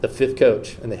the 5th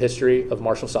coach in the history of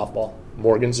Marshall softball,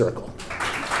 Morgan Zerkle.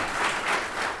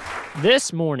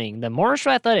 This morning, the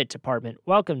Marshall Athletic Department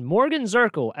welcomed Morgan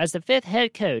Zerkle as the 5th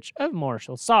head coach of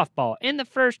Marshall softball and the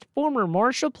first former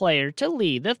Marshall player to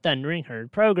lead the Thundering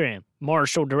Herd program.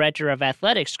 Marshall Director of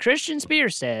Athletics Christian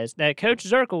Spears says that Coach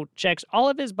Zerkle checks all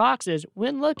of his boxes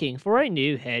when looking for a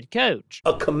new head coach.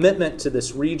 A commitment to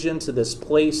this region, to this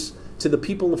place, to the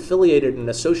people affiliated and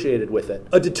associated with it.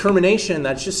 A determination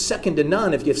that's just second to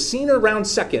none. If you've seen her around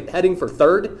second, heading for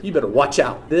third, you better watch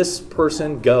out. This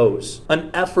person goes. An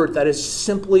effort that is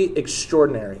simply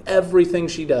extraordinary. Everything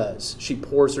she does, she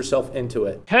pours herself into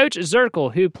it. Coach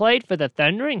Zerkle, who played for the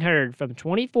Thundering Herd from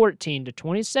 2014 to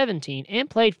 2017 and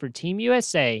played for Team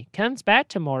USA, comes back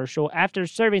to Marshall after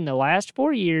serving the last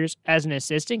 4 years as an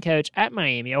assistant coach at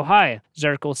Miami, Ohio.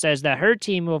 Zerkle says that her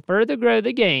team will further grow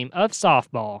the game of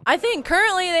softball. I think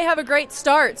currently they have a great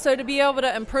start, so to be able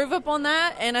to improve upon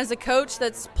that, and as a coach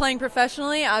that's playing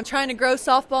professionally, I'm trying to grow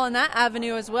softball in that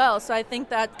avenue as well. So I think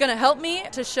that's going to help me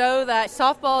to show that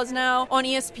softball is now on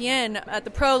ESPN at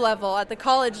the pro level, at the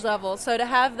college level. So to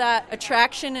have that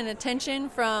attraction and attention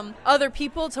from other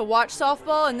people to watch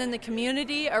softball and then the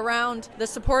community around the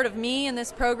support of me in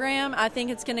this program, I think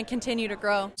it's going to continue to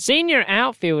grow. Senior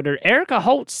outfielder Erica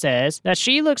Holt says that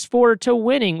she looks forward to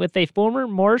winning with a former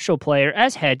Marshall player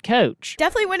as head coach.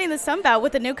 Definitely winning the Sun Belt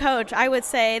with a new coach, I would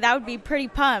say that would be pretty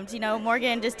pumped.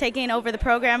 Morgan just taking over the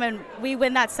program and we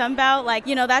win that Sun Belt.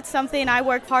 That's something I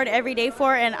work hard every day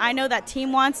for, and I know that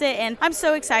team wants it, and I'm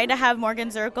so excited to have Morgan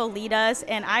Zerkle lead us,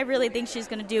 and I really think she's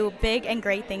going to do big and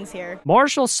great things here.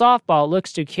 Marshall softball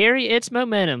looks to carry its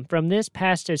momentum from this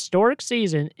past historic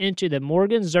season into the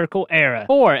Morgan Zerkle era.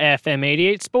 For FM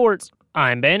 88 Sports,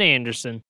 I'm Ben Anderson.